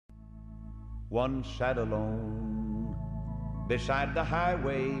one sat alone beside the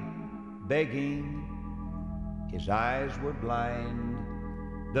highway, begging. His eyes were blind,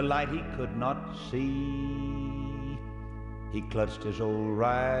 the light he could not see. He clutched his old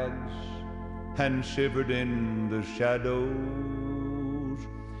rags and shivered in the shadows.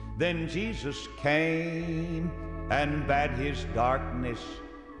 Then Jesus came and bade his darkness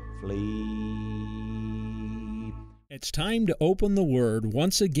flee. It's time to open the Word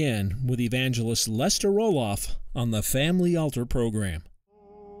once again with Evangelist Lester Roloff on the Family Altar program.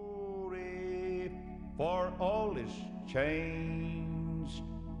 Glory, for all is changed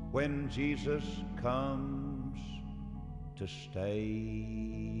when Jesus comes to stay.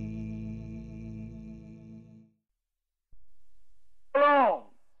 How long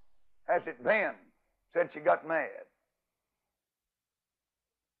has it been since you got mad?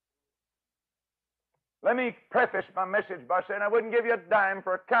 Let me preface my message by saying I wouldn't give you a dime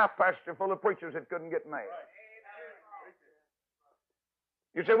for a cow pasture full of preachers that couldn't get mad.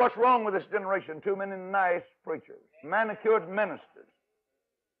 You say, what's wrong with this generation? Too many nice preachers, manicured ministers.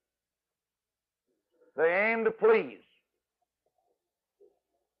 They aim to please.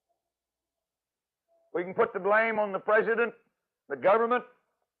 We can put the blame on the president, the government,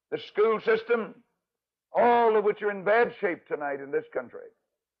 the school system, all of which are in bad shape tonight in this country.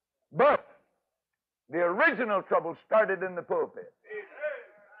 But the original trouble started in the pulpit.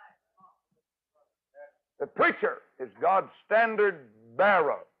 The preacher is God's standard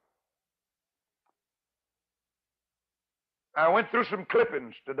bearer. I went through some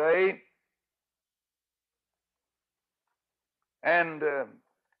clippings today, and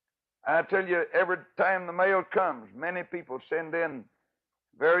I tell you, every time the mail comes, many people send in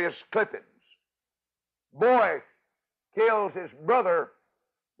various clippings. Boy kills his brother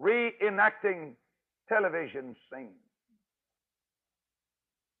reenacting television scene.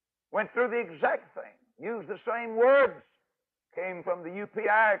 Went through the exact thing, used the same words, came from the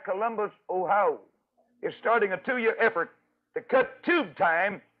UPI, Columbus, Ohio. Is starting a 2-year effort to cut tube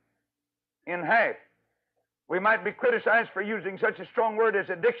time in half. We might be criticized for using such a strong word as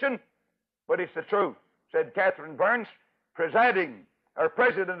addiction, but it's the truth, said Catherine Burns, presiding or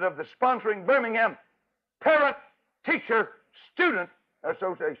president of the sponsoring Birmingham Parent Teacher Student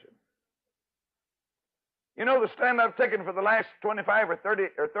Association. You know, the stand I've taken for the last 25 or 30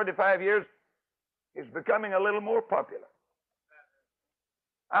 or 35 years is becoming a little more popular.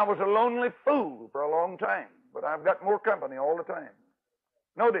 I was a lonely fool for a long time, but I've got more company all the time.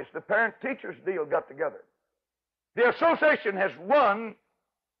 Notice the parent-teachers deal got together. The association has won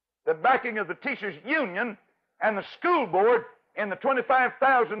the backing of the teachers' union and the school board in the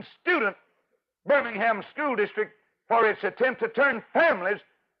 25,000 student Birmingham school district for its attempt to turn families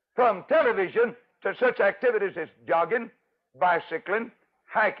from television to such activities as jogging, bicycling,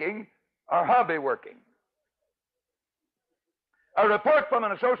 hiking, or hobby working. A report from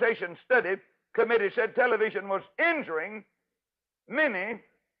an association study committee said television was injuring many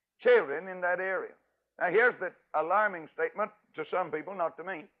children in that area. Now here's the alarming statement to some people, not to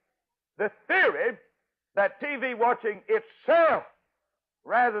me. The theory that TV watching itself,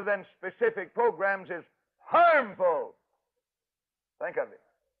 rather than specific programs, is harmful. Think of it.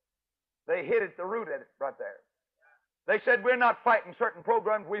 They hit at the root of it right there. They said, we're not fighting certain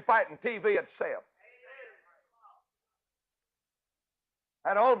programs, we're fighting TV itself.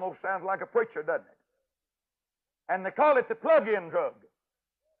 That almost sounds like a preacher, doesn't it? And they call it the plug-in drug.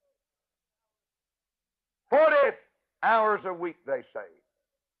 40 hours a week, they say.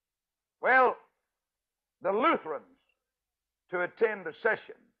 Well, the Lutherans, to attend a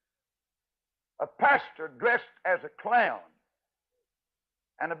session, a pastor dressed as a clown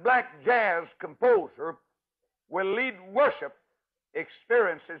and a black jazz composer will lead worship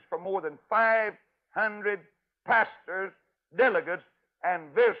experiences for more than 500 pastors, delegates,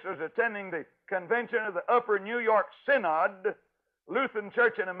 and visitors attending the convention of the Upper New York Synod Lutheran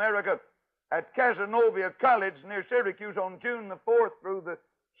Church in America at Casanova College near Syracuse on June the 4th through the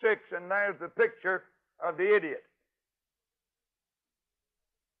 6th, and there's the picture of the idiot.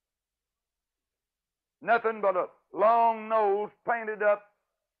 Nothing but a long nose painted up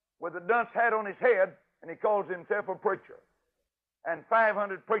with a dunce hat on his head, and he calls himself a preacher. And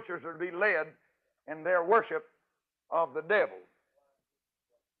 500 preachers are to be led in their worship of the devil.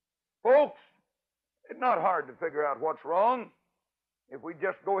 Folks, it's not hard to figure out what's wrong if we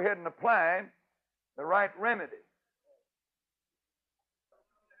just go ahead and apply the right remedy.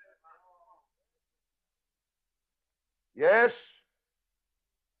 Yes,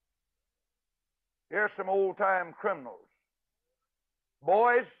 here's some old-time criminals.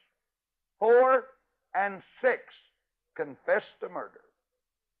 Boys 4 and 6 confessed to murder.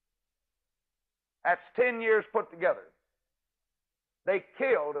 That's 10 years put together. They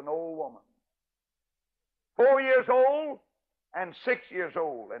killed an old woman, 4 years old and 6 years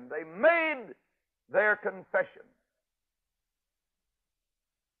old, and they made their confession.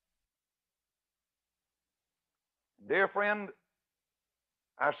 Dear friend,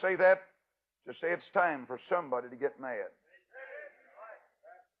 I say that to say it's time for somebody to get mad.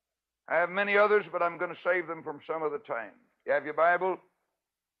 I have many others, but I'm going to save them from some other time. You have your Bible?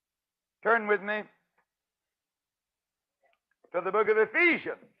 Turn with me to the book of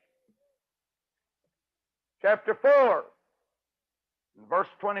Ephesians, chapter 4, and verse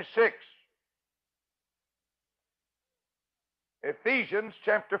 26. Ephesians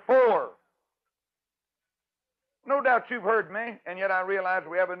chapter 4. No doubt you've heard me, and yet I realize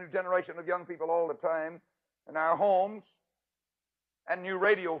we have a new generation of young people all the time in our homes and new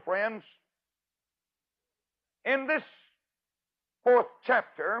radio friends. In this 4th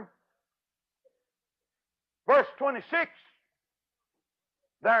chapter, verse 26,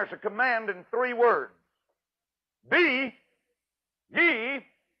 there's a command in 3 words. Be ye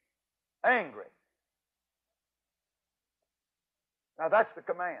angry. Now that's the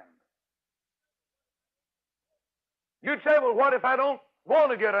command. You'd say, well, what if I don't want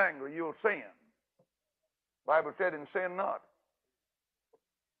to get angry? You'll sin. The Bible said, and sin not.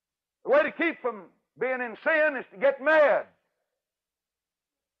 The way to keep from being in sin is to get mad.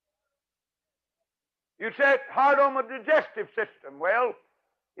 You say, hard on the digestive system. Well,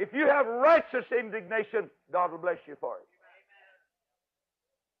 if you have righteous indignation, God will bless you for it.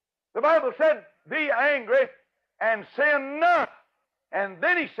 The Bible said, be angry and sin not. And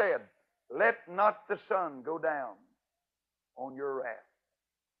then he said, let not the sun go down on your wrath.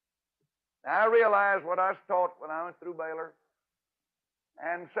 Now, I realize what I was taught when I went through Baylor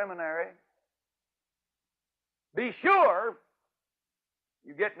and seminary. Be sure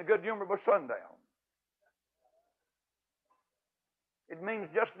you get in a good humor by sundown. It means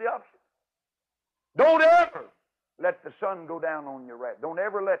just the opposite. Don't ever let the sun go down on your wrath. Don't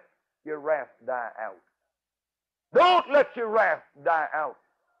ever let your wrath die out. Don't let your wrath die out.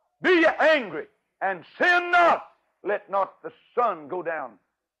 Be angry and sin not. Let not the sun go down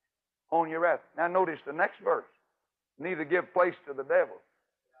on your wrath. Now notice the next verse. Neither give place to the devil.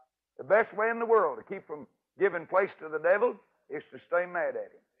 The best way in the world to keep from giving place to the devil is to stay mad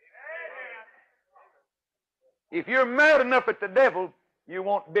at him. If you're mad enough at the devil, you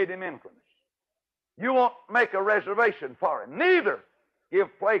won't bid him entrance. You won't make a reservation for him. Neither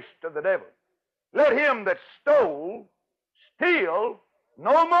give place to the devil. Let him that stole steal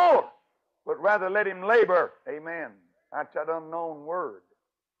no more, but rather let him labor. Amen. That's that unknown word.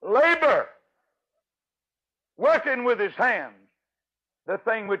 Labor. Working with his hands the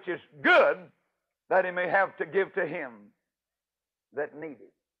thing which is good, that he may have to give to him that needeth.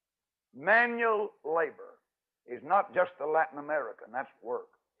 Manual labor is not just the Latin American. That's work.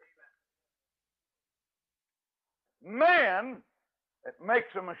 Man that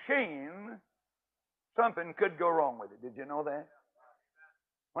makes a machine, something could go wrong with it. Did you know that?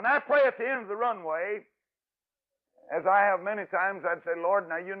 When I pray at the end of the runway, as I have many times, I'd say, Lord,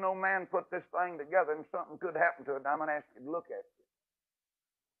 now you know man put this thing together and something could happen to it, and I'm going to ask you to look at it.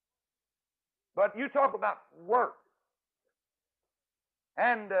 But you talk about work.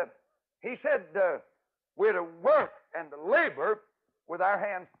 And he said we're to work and to labor with our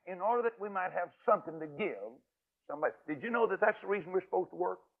hands in order that we might have something to give somebody. Did you know that that's the reason we're supposed to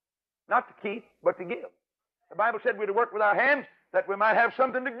work? Not to keep, but to give. The Bible said we're to work with our hands that we might have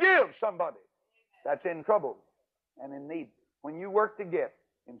something to give somebody that's in trouble and in need. When you work to get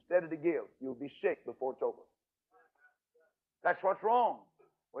instead of to give, you'll be sick before it's over. That's what's wrong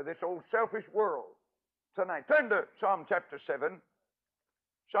with this old selfish world tonight. Turn to Psalm chapter 7.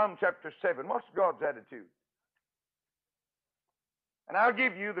 Psalm chapter 7. What's God's attitude? And I'll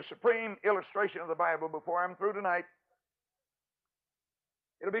give you the supreme illustration of the Bible before I'm through tonight.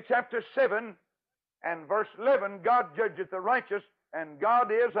 It'll be chapter 7 and verse 11. God judgeth the righteous, and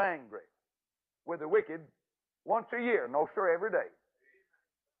God is angry with the wicked once a year. No, sir, every day.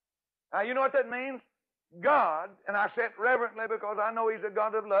 Now, you know what that means? God, and I say it reverently because I know He's a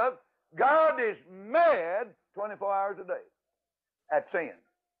God of love, God is mad 24 hours a day at sin.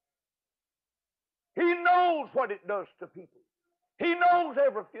 He knows what it does to people. He knows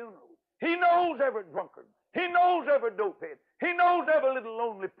every funeral. He knows every drunkard. He knows every dopehead. He knows every little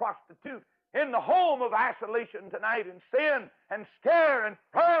lonely prostitute in the home of isolation tonight and sin and scare and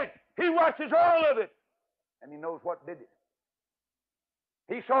pride. He watches all of it, and He knows what did it.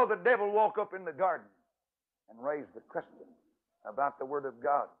 He saw the devil walk up in the garden and raise the question about the Word of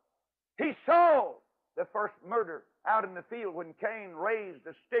God. He saw the first murder out in the field when Cain raised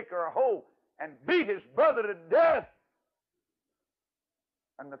a stick or a hoe and beat his brother to death.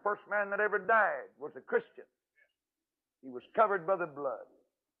 And the first man that ever died was a Christian. He was covered by the blood.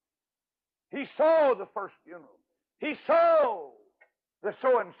 He saw the first funeral. He saw the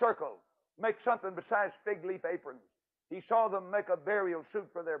sewing circle make something besides fig leaf aprons. He saw them make a burial suit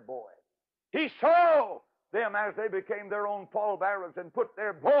for their boy. He saw them as they became their own pallbearers and put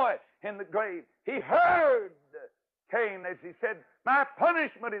their boy in the grave. He heard Cain as he said, my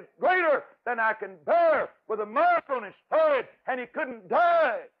punishment is greater than I can bear, with a mark on his forehead, and he couldn't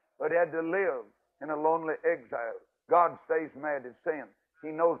die, but he had to live in a lonely exile. God stays mad at sin. He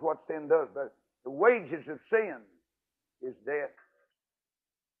knows what sin does, but the wages of sin is death.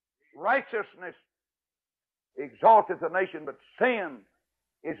 Righteousness exalteth a nation, but sin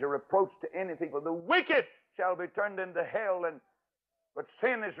is a reproach to any people. The wicked shall be turned into hell, but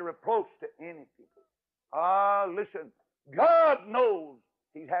sin is a reproach to any people. Listen, God knows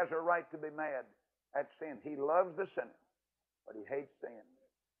He has a right to be mad at sin. He loves the sinner, but He hates sin.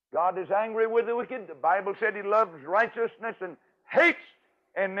 God is angry with the wicked. The Bible said He loves righteousness and hates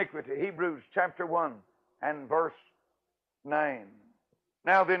iniquity. Hebrews chapter 1 and verse 9.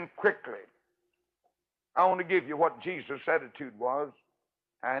 Now then, quickly, I want to give you what Jesus' attitude was.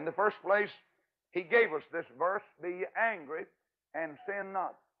 In the first place, He gave us this verse, be ye angry and sin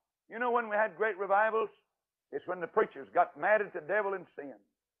not. You know when we had great revivals? It's when the preachers got mad at the devil and sin.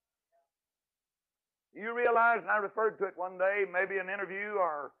 You realize, and I referred to it one day, maybe in an interview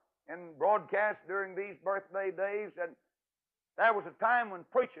or in broadcast during these birthday days, and there was a time when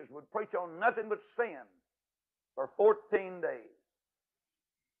preachers would preach on nothing but sin for 14 days.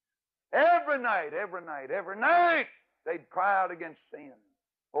 Every night, they'd cry out against sin.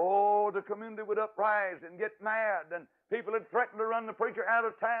 Oh, the community would uprise and get mad, and people had threatened to run the preacher out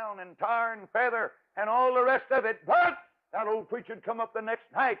of town and tar and feather and all the rest of it. But that old preacher would come up the next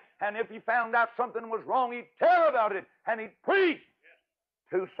night, and if he found out something was wrong, he'd tell about it, and he'd preach.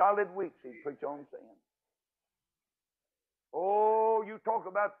 2 solid weeks he'd preach on sin. Oh, you talk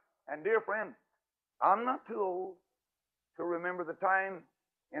about, and dear friend, I'm not too old to remember the time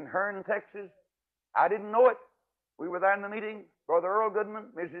in Hearn, Texas. I didn't know it. We were there in the meeting. Brother Earl Goodman,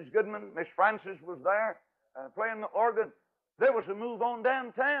 Mrs. Goodman, Miss Francis was there playing the organ. There was a move on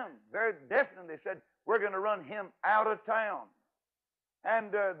downtown. Very definitely said, we're going to run him out of town.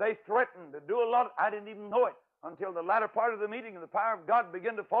 And they threatened to do a lot. I didn't even know it until the latter part of the meeting, and the power of God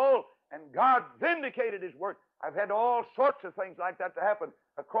began to fall, and God vindicated His word. I've had all sorts of things like that to happen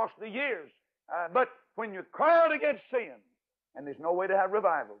across the years. But when you cry out against sin, and there's no way to have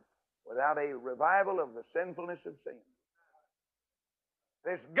revival without a revival of the sinfulness of sin.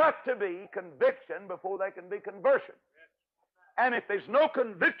 There's got to be conviction before there can be conversion. And if there's no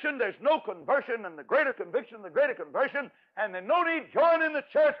conviction, there's no conversion, and the greater conviction, the greater conversion, and there's no need joining the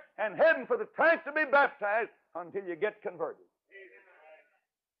church and heading for the tank to be baptized until you get converted.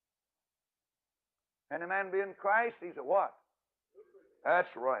 And a man be in Christ, he's a what? That's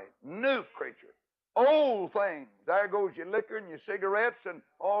right, new creature. Old things. There goes your liquor and your cigarettes and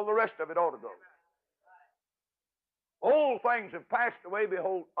all the rest of it ought to go. Old things have passed away.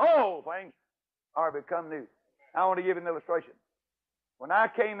 Behold, all things are become new. I want to give you an illustration. When I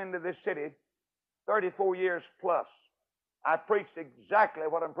came into this city, 34 years plus, I preached exactly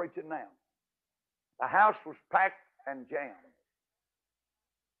what I'm preaching now. The house was packed and jammed.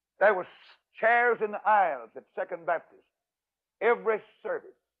 There was chairs in the aisles at Second Baptist. Every service.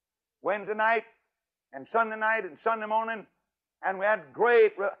 Wednesday night, and Sunday night and Sunday morning, and we had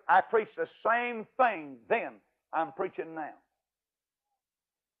I preached the same thing then I'm preaching now.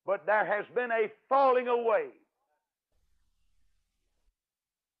 But there has been a falling away.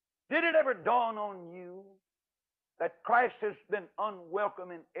 Did it ever dawn on you that Christ has been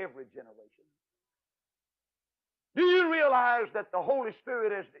unwelcome in every generation? Do you realize that the Holy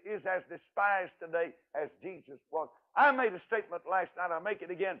Spirit is as despised today as Jesus was? I made a statement last night, I'll make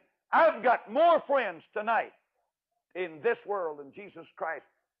it again. I've got more friends tonight in this world than Jesus Christ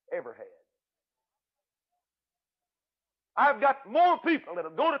ever had. I've got more people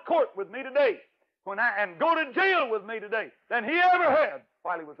that'll go to court with me today and go to jail with me today than he ever had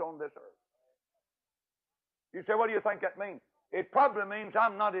while he was on this earth. You say, what do you think that means? It probably means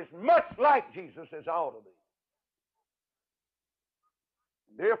I'm not as much like Jesus as I ought to be.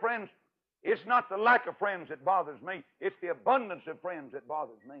 Dear friends, it's not the lack of friends that bothers me. It's the abundance of friends that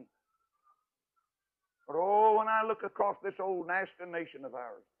bothers me. But oh, when I look across this old nasty nation of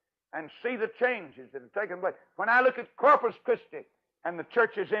ours and see the changes that have taken place, when I look at Corpus Christi and the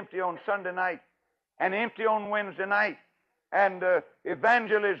church is empty on Sunday night and empty on Wednesday night, and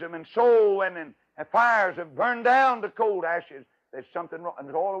evangelism and soul and fires have burned down to cold ashes, There's something wrong. And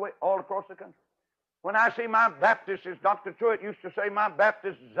it's all the way, all across the country. When I see my Baptists, as Dr. Truett used to say, my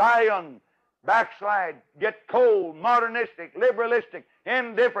Baptist Zion backslide, get cold, modernistic, liberalistic,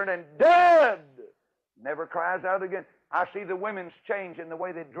 indifferent, and dead. Never cries out again. I see the women's change in the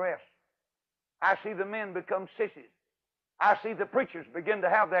way they dress. I see the men become sissies. I see the preachers begin to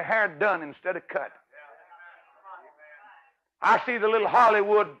have their hair done instead of cut. I see the little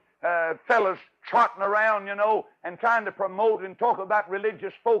Hollywood fellas trotting around, you know, and trying to promote and talk about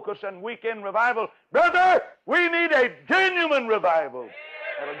religious focus and weekend revival. Brother, we need a genuine revival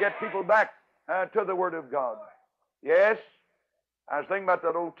that'll get people back to the Word of God. Yes, I was thinking about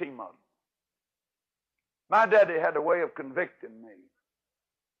that old T-model. My daddy had a way of convicting me.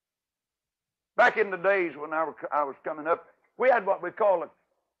 Back in the days when I was coming up, we had what we call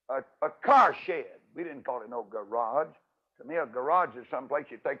a car shed. We didn't call it no garage. To me, a garage is someplace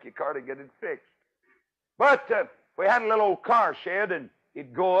you take your car to get it fixed. But we had a little old car shed, and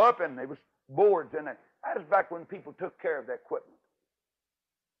it'd go up, and there was boards in it. That was back when people took care of their equipment.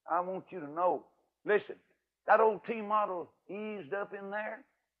 I want you to know, listen, that old T-model eased up in there,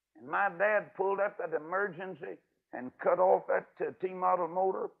 and my dad pulled up that emergency and cut off that T-model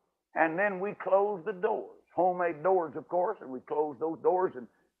motor, and then we closed the doors. Homemade doors, of course, and we closed those doors and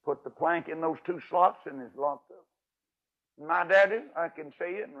put the plank in those two slots, and it's locked up. My daddy, I can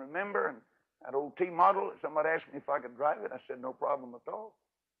see it and remember, and that old T-model, somebody asked me if I could drive it. I said, no problem at all.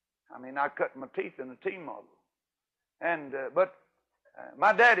 I mean, I cut my teeth in a T-model. And, but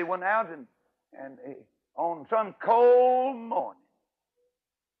my daddy went out and on some cold morning,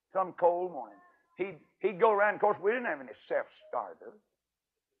 he'd go around. Of course, we didn't have any self-starter.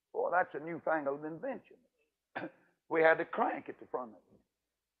 Boy, that's a newfangled invention. We had to crank at the front of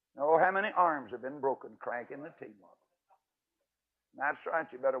it. Oh, how many arms have been broken cranking the T-model? That's right,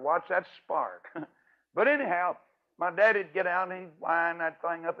 you better watch that spark. But anyhow, my daddy'd get out and he'd wind that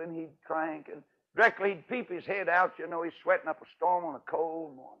thing up and he'd crank, and directly he'd peep his head out, you know, he's sweating up a storm on a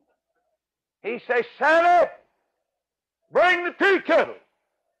cold morning. He'd say, Santa, bring the tea kettle.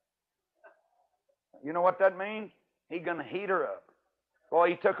 You know what that means? He's going to heat her up.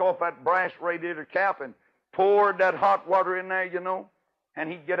 Boy, he took off that brass radiator cap and poured that hot water in there, you know,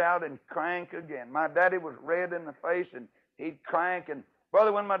 and he'd get out and crank again. My daddy was red in the face, and he'd crank. And,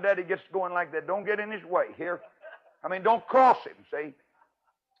 brother, when my daddy gets going like that, don't get in his way here. I mean, don't cross him, see?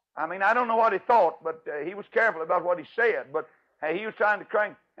 I mean, I don't know what he thought, but he was careful about what he said. But he was trying to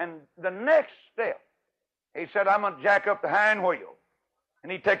crank. And the next step, he said, I'm going to jack up the hind wheel.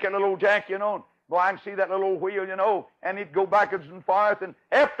 And he'd take that little old jack, you know, and boy, I can see that little old wheel, you know, and he'd go backwards and forth. And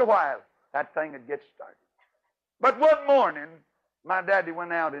after a while, that thing would get started. But one morning, my daddy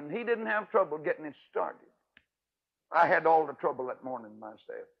went out, and he didn't have trouble getting it started. I had all the trouble that morning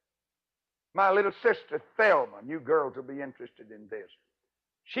myself. My little sister, Thelma, you girls will be interested in this.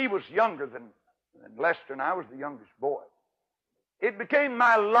 She was younger than Lester, and I was the youngest boy. It became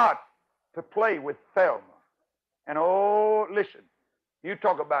my lot to play with Thelma. And oh, listen, you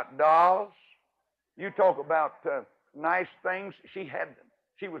talk about dolls, you talk about nice things, she had them.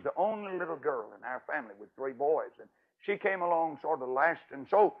 She was the only little girl in our family with 3 boys, and she came along sort of last, and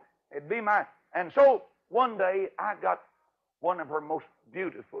so it'd be and so one day I got one of her most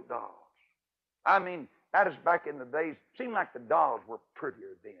beautiful dolls. I mean, that is back in the days. Seemed like the dolls were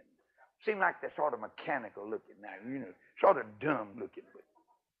prettier then. Seemed like they're sort of mechanical looking now, you know, sort of dumb looking.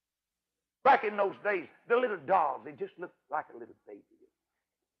 Back in those days, the little dolls, they just looked like a little baby.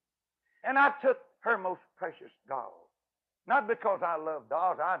 And I took her most precious doll. Not because I loved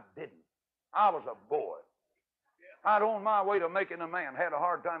dolls, I didn't. I was a boy. I'd on my way to making a man. Had a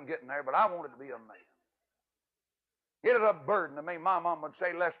hard time getting there, but I wanted to be a man. It was a burden to me. My mom would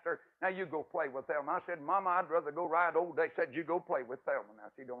say, Lester, now you go play with Thelma. I said, Mama, I'd rather go ride old days. Said, you go play with Thelma.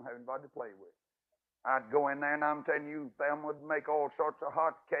 Now, she don't have anybody to play with. I'd go in there, and I'm telling you, Thelma would make all sorts of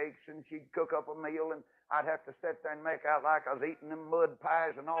hot cakes, and she'd cook up a meal, and I'd have to sit there and make out like I was eating them mud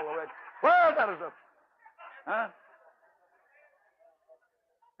pies and all the rest. Well, that was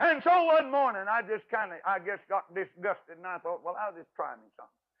And so one morning, I just got disgusted, and I thought, well, I'll just try me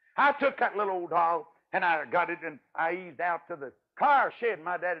something. I took that little old doll, and I got it, and I eased out to the car shed.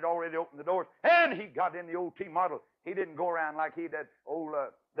 My dad had already opened the doors, and he got in the old T-model. He didn't go around like he did. Old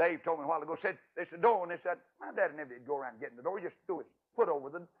Dave told me a while ago, said, there's the door, and they said, my dad never did go around getting the door. He just threw his foot over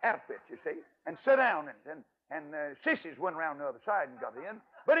the outfit, you see, and sit down, and sissies went around the other side and got in.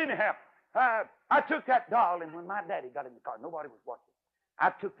 But anyhow, I took that doll, and when my daddy got in the car, nobody was watching. I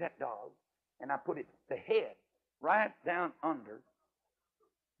took that doll, and I put the head right down under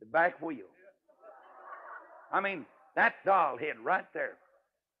the back wheel. I mean, that doll head right there.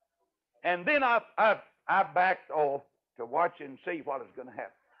 And then I backed off to watch and see what is going to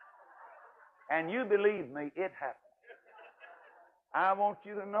happen. And you believe me, it happened. I want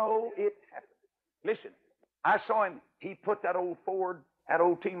you to know it happened. Listen, I saw him. He put that old Ford, that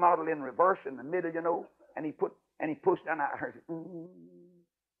old T model in reverse in the middle, you know, and he pushed down. I heard it,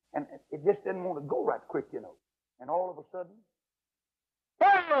 and it just didn't want to go right quick, you know. And all of a sudden,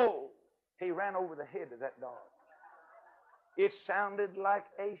 boom! He ran over the head of that dog. It sounded like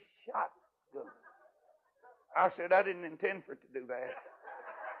a shotgun. I said, I didn't intend for it to do that.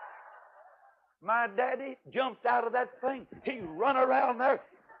 My daddy jumped out of that thing. He run around there,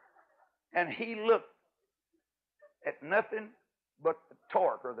 and he looked at nothing but the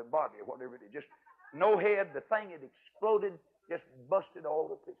torque or the body or whatever it is. Just no head. The thing had exploded, just busted all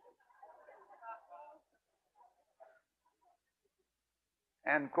the pieces.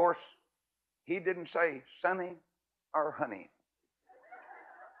 And, of course, he didn't say Sonny or honey.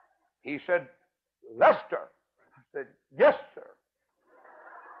 He said, Lester. I said, yes, sir.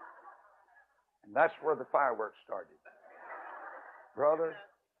 And that's where the fireworks started. Brother,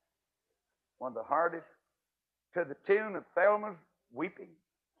 one of the hardest, to the tune of Thelma's weeping.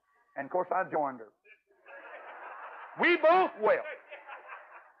 And, of course, I joined her. We both wept.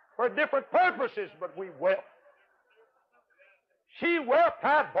 For different purposes, but we wept. She wept,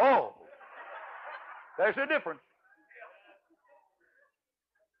 I bawled. There's a difference.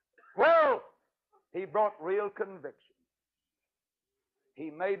 Well, he brought real conviction. He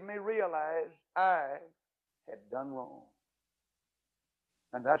made me realize I had done wrong.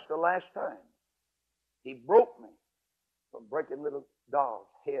 And that's the last time. He broke me from breaking little dolls'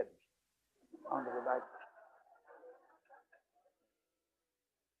 heads onto the back.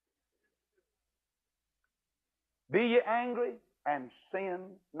 Be ye angry and sin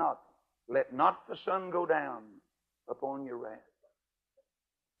not. Let not the sun go down upon your wrath.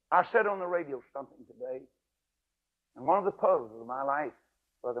 I said on the radio something today, and one of the puzzles of my life,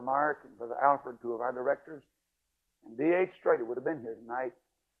 Brother Mark and Brother Alfred, two of our directors, and D.H. Strader would have been here tonight,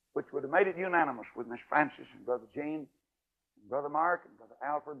 which would have made it unanimous with Miss Francis and Brother Gene, and Brother Mark and Brother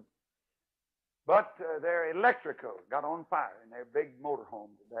Alfred. But their electrical got on fire in their big motorhome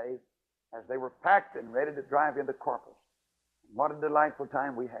today as they were packed and ready to drive into Corpus. And what a delightful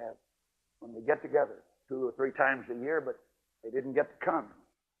time we have when we get together 2 or 3 times a year, but they didn't get to come.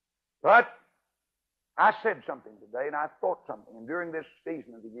 But I said something today, and I thought something, and during this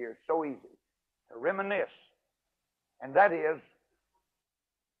season of the year, it's so easy to reminisce, and that is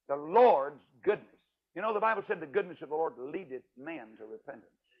the Lord's goodness. You know, the Bible said the goodness of the Lord leadeth men to repentance.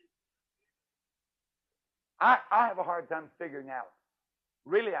 I have a hard time figuring out.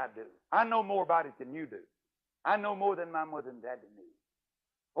 Really, I do. I know more about it than you do. I know more than my mother and daddy knew.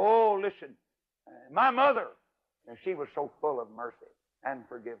 Oh, listen, my mother, she was so full of mercy and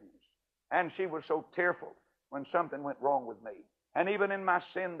forgiveness. And she was so tearful when something went wrong with me. And even in my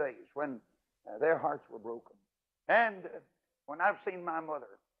sin days when their hearts were broken. And when I've seen my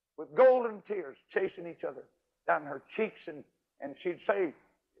mother with golden tears chasing each other down her cheeks, and she'd say,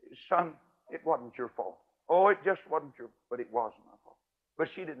 son, it wasn't your fault. Oh, it just wasn't your, but it was my fault. But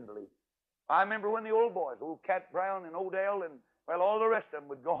she didn't believe it. I remember when the old boys, old Cat Brown and Odell and, well, all the rest of them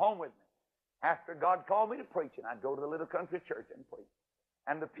would go home with me. After God called me to preach, and I'd go to the little country church and preach.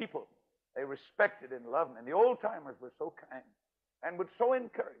 And the people, they respected and loved me. And the old-timers were so kind and would so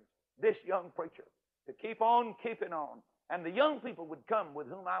encourage this young preacher to keep on keeping on. And the young people would come with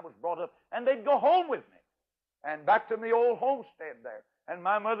whom I was brought up, and they'd go home with me. And back to the old homestead there. And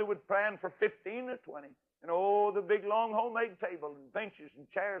my mother would plan for 15 or 20. And oh, the big long homemade table and benches and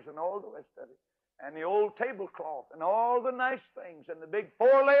chairs and all the rest of it. And the old tablecloth and all the nice things and the big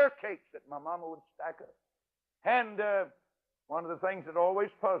 4-layer cakes that my mama would stack up. And one of the things that always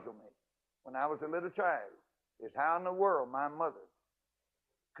puzzled me when I was a little child is how in the world my mother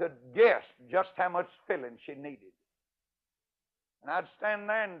could guess just how much filling she needed. And I'd stand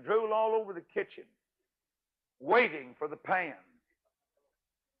there and drool all over the kitchen, waiting for the pan.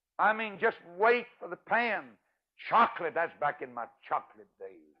 I mean, just wait for the pan. Chocolate, that's back in my chocolate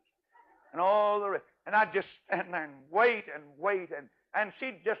days. And all the rest. And I'd just stand there and wait, and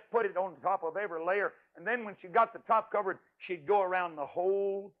she'd just put it on top of every layer. And then when she got the top covered, she'd go around the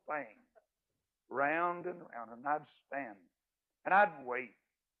whole thing, round and round, and I'd stand. And I'd wait.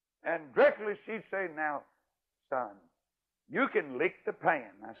 And directly she'd say, now, son, you can lick the pan.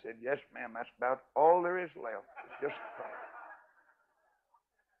 I said, yes, ma'am, that's about all there is left. It's just a pan.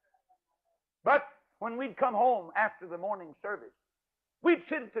 But when we'd come home after the morning service, we'd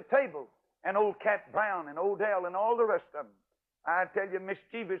sit at the table, and old Cat Brown and Odell and all the rest of them. I tell you,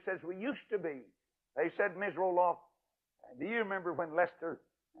 mischievous as we used to be. They said, Ms. Roloff, do you remember when Lester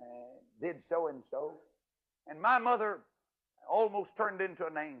did so-and-so? And my mother almost turned into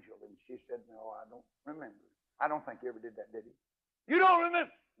an angel. And she said, no, I don't remember. I don't think you ever did that, did you? You don't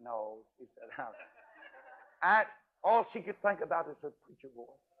remember? No, she said. All she could think about is her preacher voice,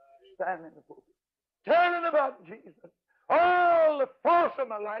 standing in the pulpit, telling about Jesus. All the faults of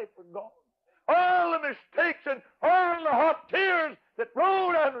my life were gone. All the mistakes and all the hot tears that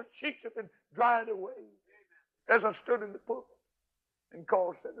rolled down her cheeks have been dried away as I stood in the pulpit and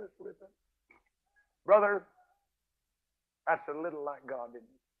called sinners with him. Brother, that's a little like God, isn't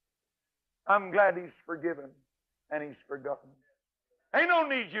it? I'm glad He's forgiven and He's forgotten. Ain't no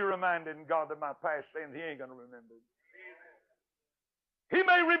need you reminding God of my past sins. He ain't going to remember. He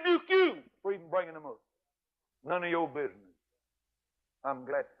may rebuke you for even bringing them up. None of your business. I'm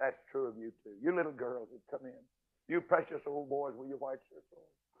glad that's true of you too. You little girls that come in. You precious old boys with your white shirts on.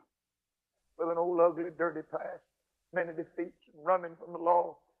 With an old ugly dirty past. Many defeats and running from the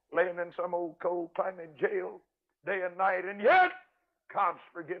law. Laying in some old cold climate jail day and night. And yet, God's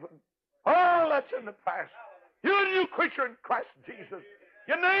forgiven. All that's in the past. You're a new creature in Christ Jesus.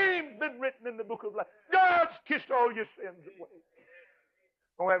 Your name's been written in the book of life. God's kissed all your sins away.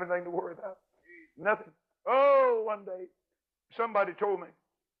 Don't have anything to worry about. Nothing. Oh, one day, somebody told me,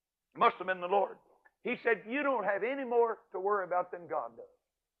 must have been the Lord. He said, you don't have any more to worry about than God does.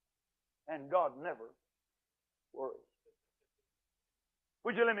 And God never worries.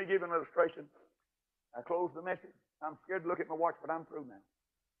 Would you let me give an illustration? I close the message. I'm scared to look at my watch, but I'm through now.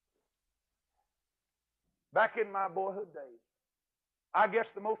 Back in my boyhood days, I guess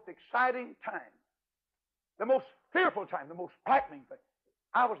the most exciting time, the most fearful time, the most frightening thing,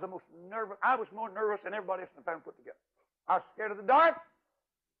 I was the most nervous. I was more nervous than everybody else in the family put together. I was scared of the dark.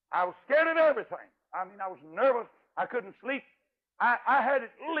 I was scared of everything. I mean, I was nervous. I couldn't sleep. I had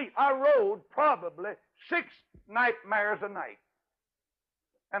at least, I rode probably 6 nightmares a night.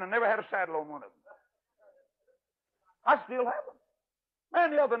 And I never had a saddle on one of them. I still have them.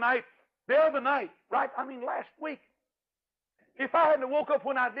 Man, the other night, right? I mean, last week, if I hadn't woke up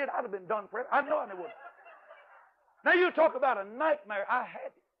when I did, I'd have been done forever. I know I would. Now, you talk about a nightmare. I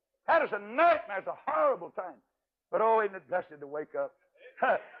had it. That is a nightmare. It's a horrible time. But, oh, isn't it blessed to wake up?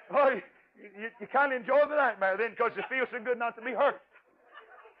 Oh, you kind of enjoy the nightmare then because it feels so good not to be hurt.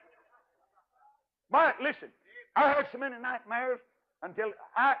 Listen, I had so many nightmares until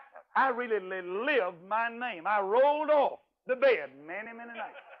I really lived my name. I rolled off the bed many, many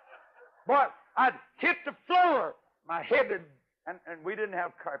nights. But I'd hit the floor. My head and we didn't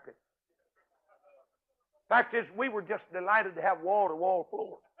have carpet. Fact is, we were just delighted to have wall-to-wall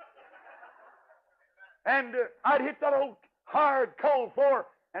floor. And I'd hit that old hard, cold floor,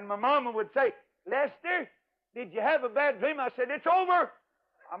 and my mama would say, Lester, did you have a bad dream? I said, it's over.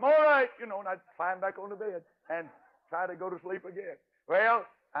 I'm all right. You know, and I'd climb back on the bed and try to go to sleep again. Well,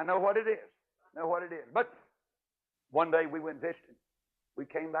 I know what it is. But one day we went visiting. We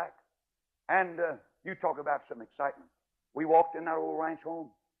came back. And you talk about some excitement. We walked in that old ranch home.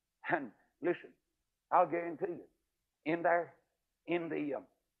 And listen, I'll guarantee you, in there, in the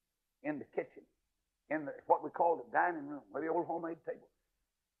kitchen, in what we call the dining room, where the old homemade table,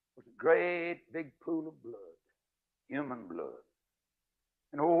 was a great big pool of blood, human blood.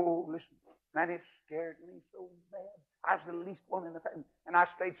 And oh, listen, man, it scared me so bad. I was the least one in the family. And I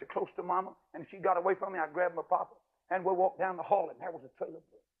stayed so close to Mama, and if she got away from me, I grabbed my papa, and we walked down the hall, and there was a trail of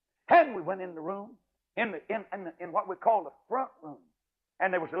blood. And we went in the room, in what we call the front room.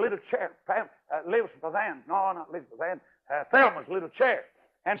 And there was a little chair, Thelma's little chair.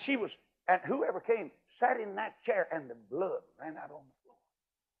 And whoever came sat in that chair, and the blood ran out on the floor.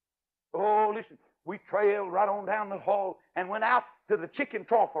 Oh, listen, we trailed right on down the hall and went out to the chicken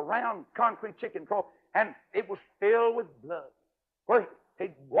trough, a round concrete chicken trough, and it was filled with blood. Well,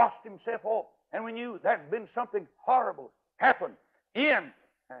 he'd washed himself off, and we knew there'd been something horrible happen in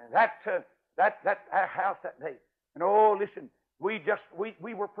that house that day. And oh, listen, we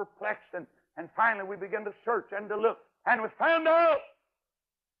were perplexed, and finally we began to search and to look, and we found out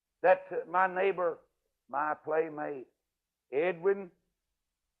that my neighbor, my playmate, Edwin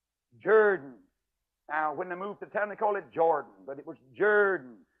Jordan. Now, when they moved to town, they called it Jordan, but it was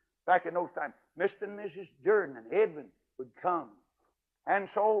Jordan back in those times. Mr. and Mrs. Jordan and Edwin would come. And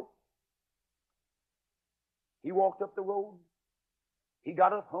so he walked up the road. He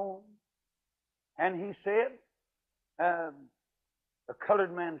got up home, and he said, a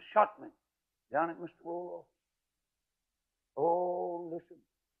colored man shot me down at Mr. Roloff. Oh, listen.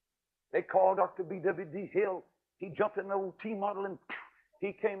 They called Dr. B.W.D. Hill. He jumped in the old T-model, and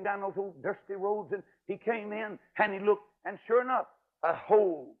he came down those old dusty roads, and he came in, and he looked, and sure enough, a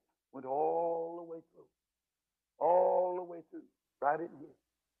hole went all the way through. All the way through. Right in here.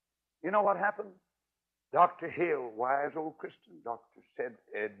 You know what happened? Dr. Hill, wise old Christian doctor, said,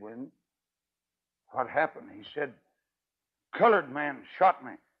 Edwin, what happened? He said, colored man shot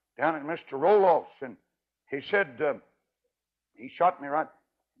me down at Mr. Roloff's, and he said, he shot me right.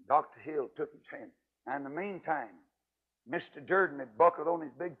 Dr. Hill took his hand. Now, in the meantime, Mr. Durden had buckled on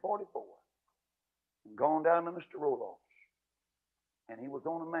his big 44 and gone down to Mr. Roloff's, and he was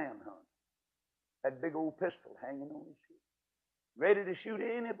on a manhunt. That big old pistol hanging on his hip, ready to shoot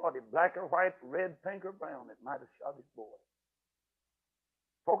anybody, black or white, red, pink, or brown, that might have shot his boy.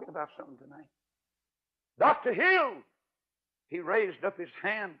 Talking about something tonight. Dr. Hill, he raised up his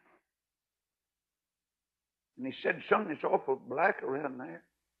hand, and he said, something that's awful black around there.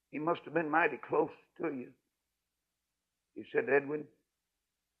 He must have been mighty close to you. He said, Edwin,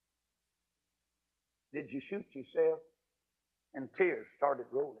 did you shoot yourself? And tears started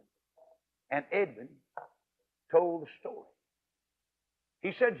rolling. And Edwin told the story.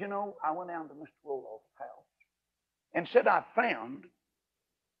 He said, you know, I went down to Mr. Roloff's house and said I found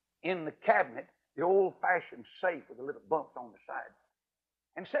in the cabinet the old-fashioned safe with the little bumps on the side.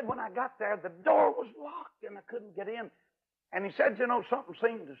 And said when I got there, the door was locked and I couldn't get in. And he said, you know, something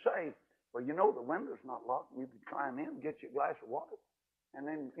seemed to say, well, you know, the window's not locked. You can climb in, get you a glass of water. And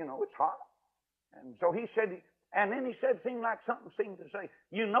then, you know, it's hot. And so he said, and then he said, seemed like something seemed to say,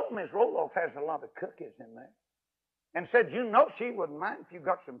 you know, Miss Roloff has a lot of cookies in there. And said, you know, she wouldn't mind if you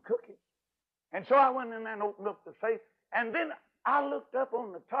got some cookies. And so I went in there and opened up the safe. And then I looked up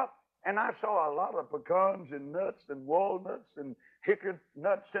on the top, and I saw a lot of pecans and nuts and walnuts and hickory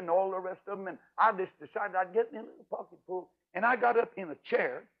nuts and all the rest of them. And I just decided I'd get in a little pocketful. And I got up in a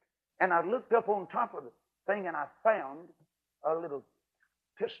chair, and I looked up on top of the thing, and I found a little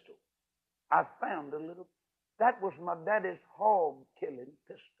pistol. I found a little, that was my daddy's hog-killing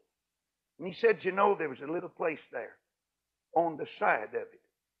pistol. And he said, you know, there was a little place there on the side of it.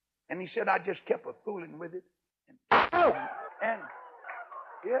 And he said, I just kept a fooling with it. And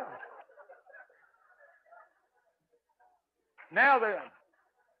yeah. Now then,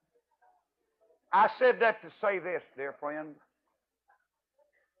 I said that to say this, dear friend.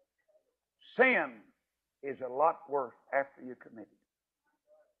 Sin is a lot worse after you commit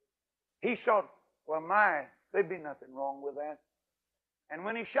it. He thought, well, there'd be nothing wrong with that. And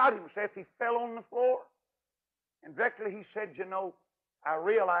when he shot himself, he fell on the floor. And directly he said, you know, I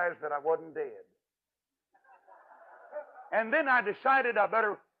realized that I wasn't dead. And then I decided I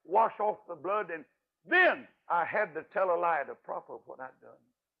better wash off the blood, and then I had to tell a lie to prop up what I'd done.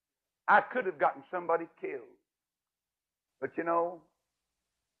 I could have gotten somebody killed. But you know,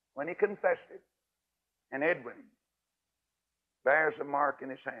 when he confessed it, and Edwin bears a mark in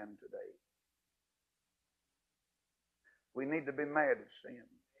his hand today, we need to be mad at sin.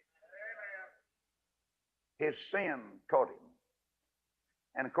 His sin caught him.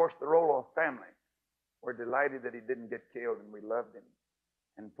 And of course, the Roloff family were delighted that he didn't get killed, and we loved him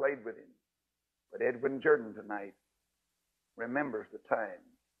and played with him. But Edwin Jordan tonight remembers the time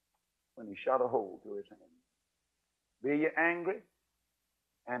when he shot a hole through his hand. Be ye angry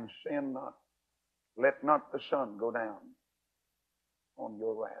and sin not. Let not the sun go down on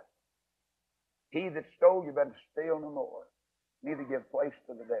your wrath. He that stole, you better steal no more. Neither give place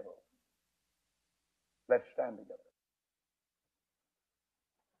to the devil. Let's stand together.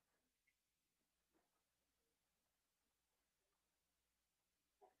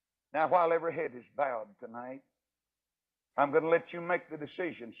 Now, while every head is bowed tonight, I'm going to let you make the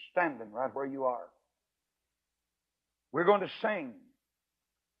decision standing right where you are. We're going to sing.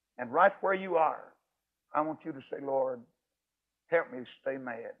 And right where you are, I want you to say, Lord, help me to stay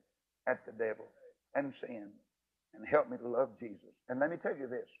mad at the devil and sin, and help me to love Jesus. And let me tell you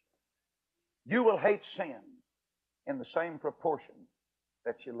this. You will hate sin in the same proportion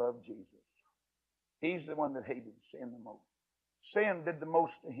that you love Jesus. He's the one that hated sin the most. Sin did the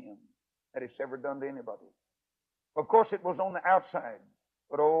most to him that it's ever done to anybody. Of course, it was on the outside,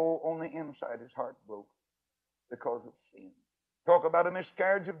 but on the inside his heart broke because of sin. Talk about a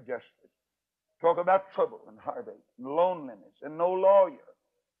miscarriage of justice. Talk about trouble and heartache and loneliness and no lawyer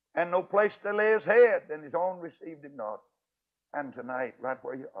and no place to lay his head, and his own received him not. And tonight, right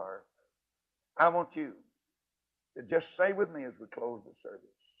where you are, I want you to just say with me as we close the service,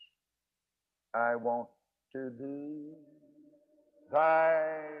 I want to do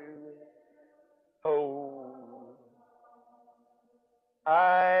thy will. Oh,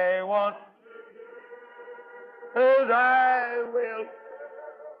 I want to do thy will.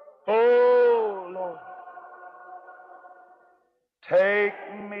 Oh, Lord. Take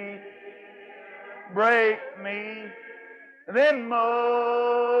me, break me, then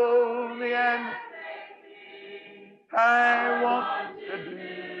mold me, and I want to do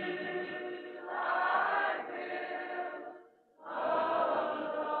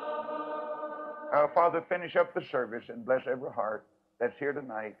Our Father, finish up the service and bless every heart that's here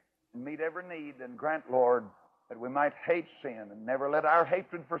tonight and meet every need and grant, Lord, that we might hate sin and never let our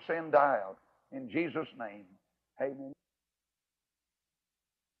hatred for sin die out. In Jesus' name, amen.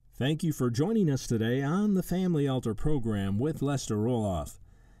 Thank you for joining us today on the Family Altar program with Lester Roloff.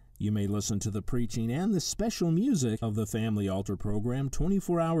 You may listen to the preaching and the special music of the Family Altar program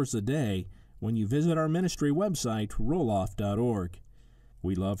 24 hours a day when you visit our ministry website, roloff.org.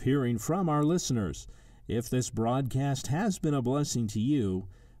 We love hearing from our listeners. If this broadcast has been a blessing to you,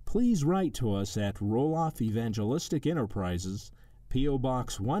 please write to us at Roloff Evangelistic Enterprises, P.O.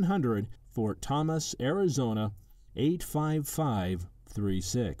 Box 100, Fort Thomas, Arizona,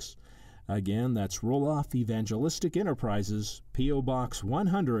 85536. Again, that's Roloff Evangelistic Enterprises, P.O. Box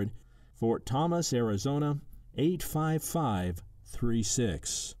 100, Fort Thomas, Arizona,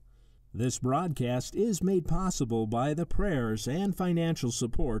 85536. This broadcast is made possible by the prayers and financial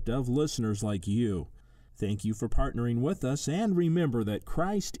support of listeners like you. Thank you for partnering with us, and remember that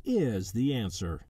Christ is the answer.